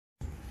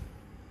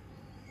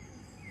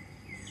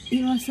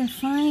It was a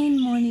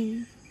fine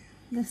morning.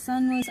 The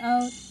sun was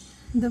out,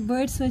 the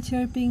birds were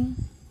chirping,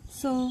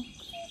 so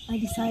I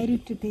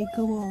decided to take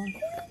a walk.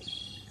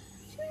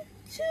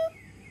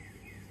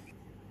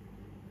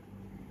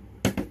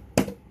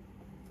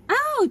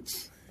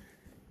 Ouch!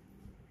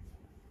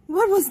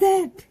 What was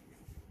that?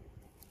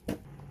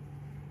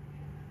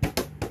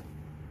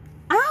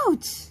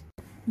 Ouch!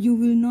 You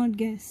will not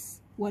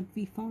guess what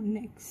we found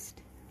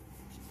next.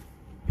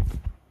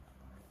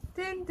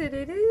 Dun, dun,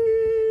 dun, dun.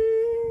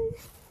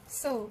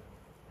 So,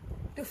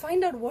 to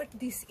find out what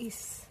this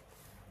is,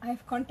 I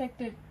have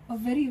contacted a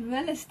very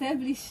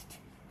well-established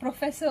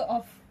professor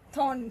of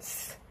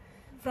thorns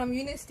from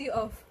University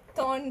of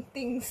Thorn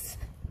Things.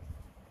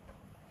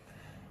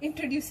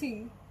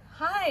 Introducing.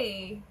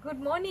 Hi,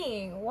 good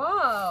morning.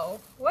 Wow,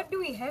 what do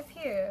we have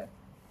here?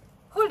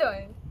 Hold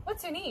on,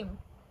 what's your name?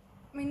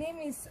 My name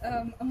is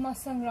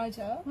Masang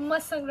Raja.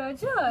 Masang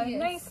Raja, Yes.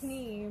 nice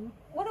name.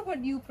 What about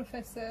you,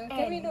 Professor?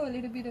 Can we know a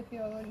little bit of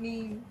your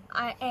name?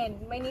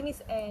 Anne, my name is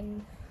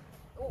Anne.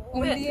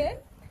 Only Anne?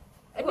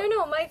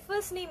 No, my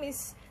first name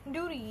is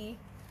Duri.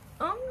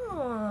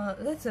 Oh,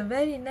 that's a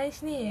very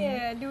nice name.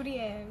 Yeah,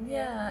 Durian.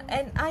 Yeah,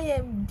 and I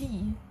am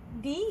D.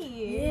 D.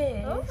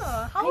 Yes. Oh,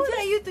 how old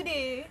are you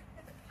today?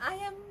 I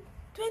am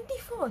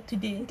 24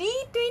 today.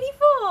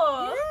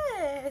 D24.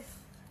 Yes.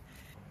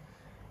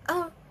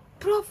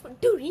 Prof.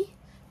 Duri,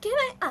 can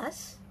I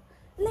ask,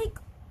 like,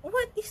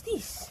 what is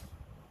this?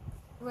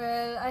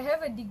 Well, I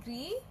have a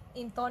degree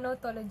in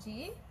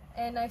thornotology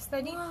and I've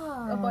studied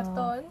about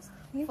thorns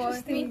for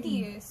 20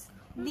 years.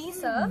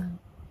 These are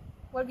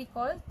what we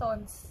call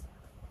thorns.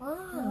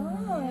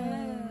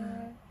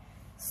 Yeah.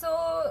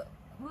 So,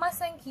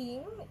 Masang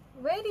King,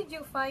 where did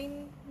you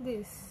find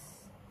this?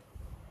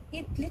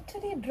 It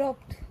literally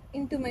dropped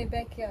into my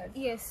backyard.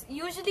 Yes,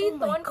 usually Oh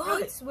my thorn God.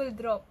 fruits will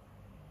drop.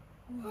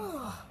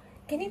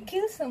 Can it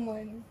kill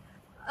someone?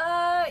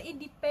 It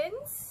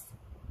depends.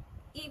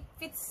 If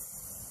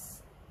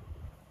it's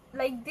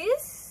like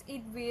this,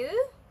 it will.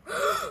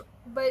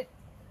 But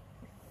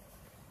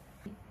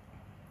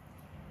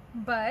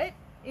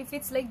if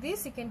it's like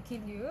this, it can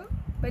kill you.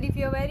 But if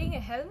you're wearing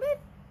a helmet,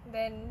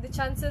 then the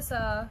chances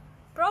are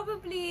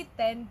probably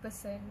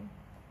 10%.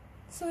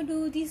 So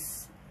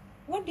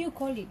what do you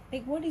call it?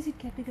 Like, what is it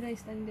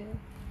categorized under?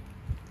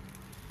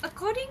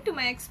 According to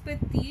my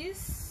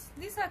expertise,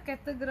 these are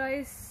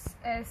categorized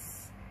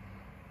as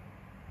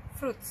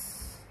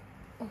fruits.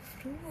 Oh,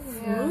 fruit.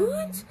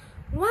 Fruits?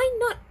 Why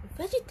not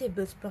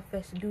vegetables,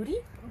 Professor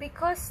Duri?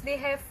 Because they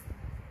have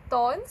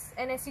thorns,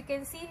 and as you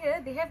can see here,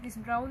 they have this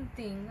brown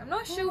thing. I'm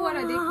not sure what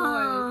are they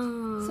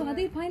called. So are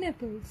they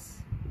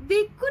pineapples?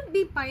 They could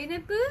be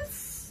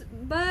pineapples,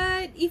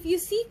 but if you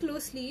see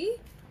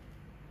closely,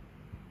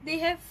 they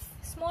have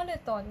smaller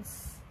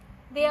thorns.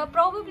 They are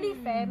probably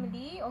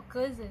family or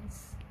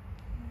cousins.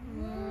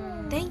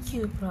 Thank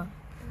you, Prof.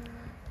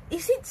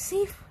 Is it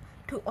safe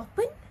to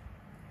open?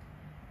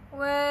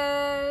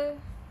 Well,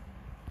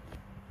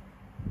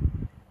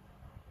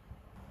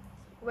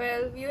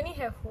 we only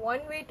have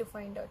one way to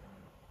find out.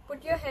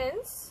 Put your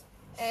hands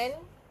and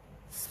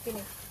spin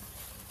it.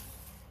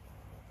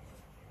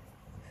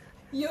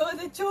 You're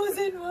the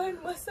chosen one,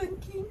 Masang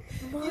King.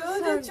 You're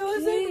Masang the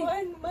chosen King.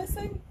 one,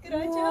 Masang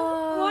Raja.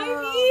 Wow. Why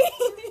me?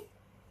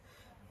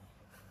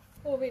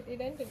 Oh wait, it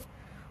ended.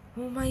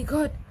 Oh my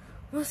God,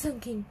 Masang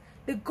King,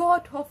 the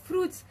god of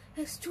fruits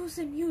has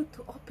chosen you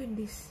to open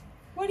this.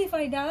 What if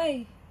I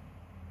die?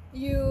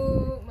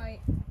 You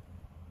might.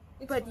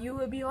 But you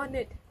will be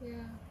honored.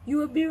 Yeah. You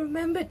will be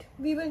remembered.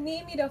 We will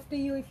name it after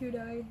you if you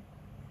die.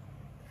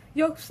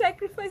 Your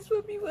sacrifice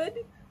will be worth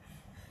it.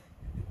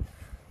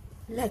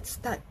 Let's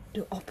start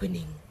the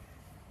opening.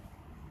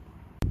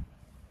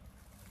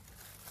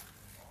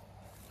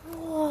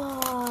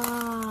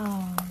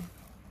 Wow!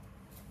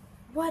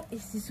 What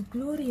is this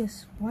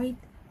glorious white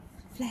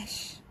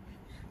flesh?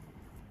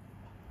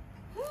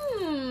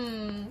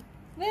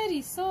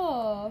 Very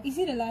soft. Is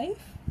it alive?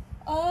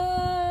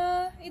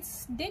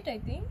 It's dead, I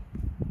think.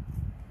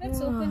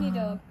 Let's open it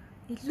up.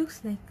 It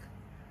looks like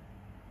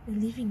a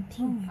living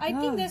thing. I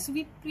think there's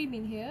whipped cream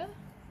in here.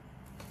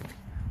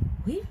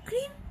 Whipped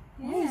cream?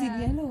 Why is it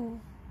yellow?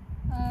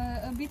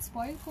 A bit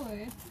spoiled for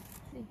it.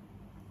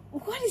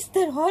 What is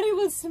that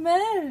horrible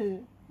smell?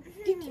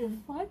 Did you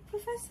fart,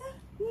 Professor?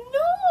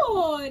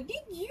 No!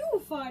 Did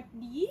you fart,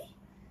 Dee?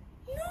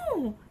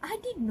 No, I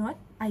did not.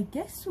 I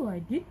guess so. I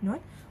did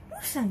not.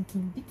 Masang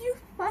King, did you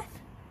fart?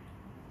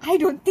 I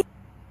don't think.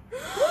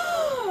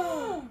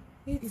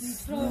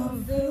 It's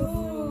from the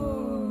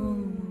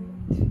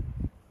wound.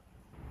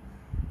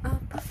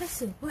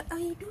 Professor, what are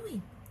you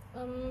doing?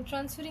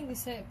 Transferring the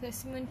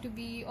specimen to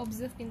be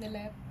observed in the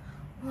lab.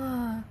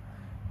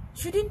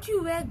 Shouldn't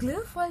you wear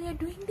gloves while you're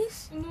doing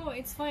this? No,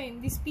 it's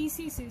fine. This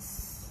species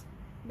is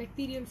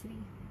bacterial free.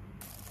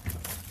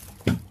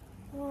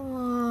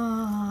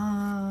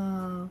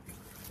 Wow.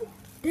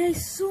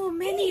 There's so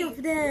many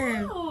of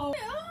them. Oh,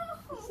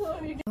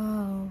 sorry.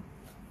 Wow.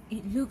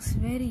 It looks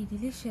very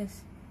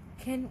delicious.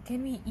 Can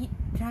we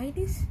try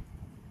this?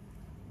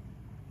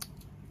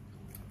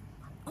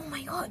 Oh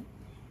my God.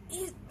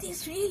 It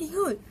tastes really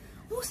good.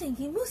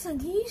 Musangi,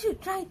 you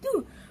should try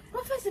too.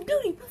 Professor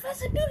Duri,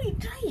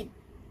 try it.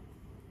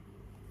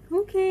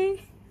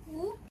 Okay.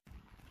 Oh,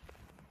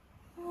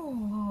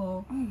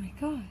 Oh my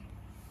god.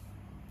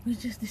 we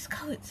just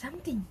discovered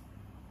something.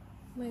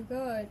 Oh my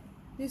god,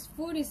 this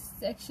food is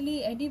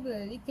actually edible.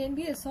 It can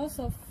be a source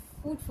of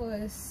food for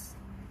us.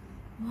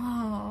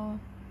 Wow.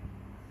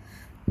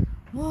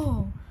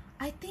 Whoa,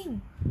 I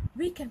think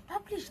we can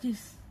publish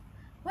this.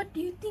 What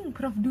do you think,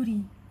 Prof.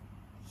 Duri?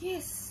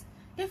 Yes,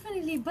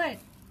 definitely, but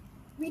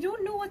we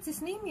don't know what's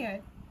his name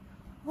yet.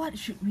 What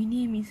should we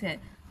name it?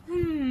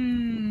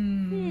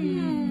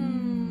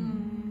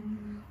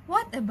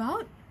 What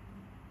about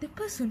the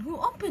person who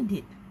opened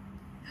it?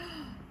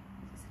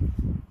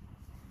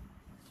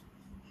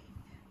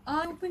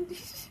 I opened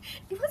it.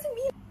 It wasn't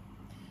me.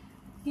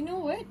 You know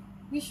what?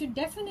 We should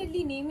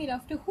definitely name it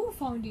after who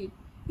found it.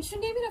 We should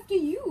name it after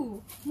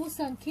you,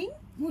 Musang King.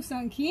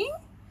 Musang King?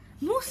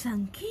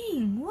 Musang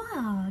King.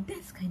 Wow,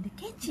 that's kind of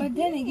catchy. But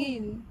then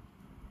again,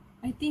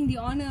 I think the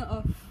honor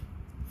of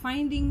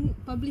finding,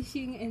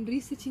 publishing and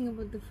researching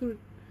about the fruit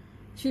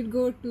should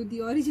go to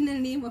the original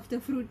name of the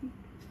fruit,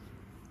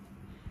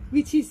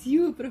 which is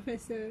you,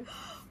 Professor.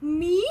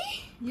 Me?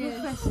 Yes.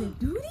 Professor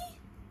Duri?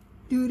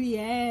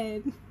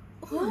 Durian.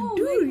 Oh,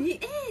 Duri.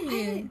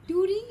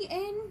 Duri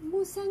and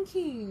Musang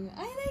King.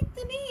 I like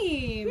the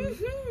name.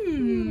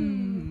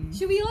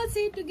 Should we all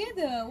say it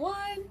together? 1,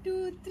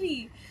 2,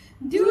 3.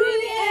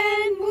 Duri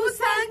and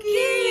Musang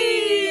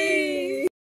King.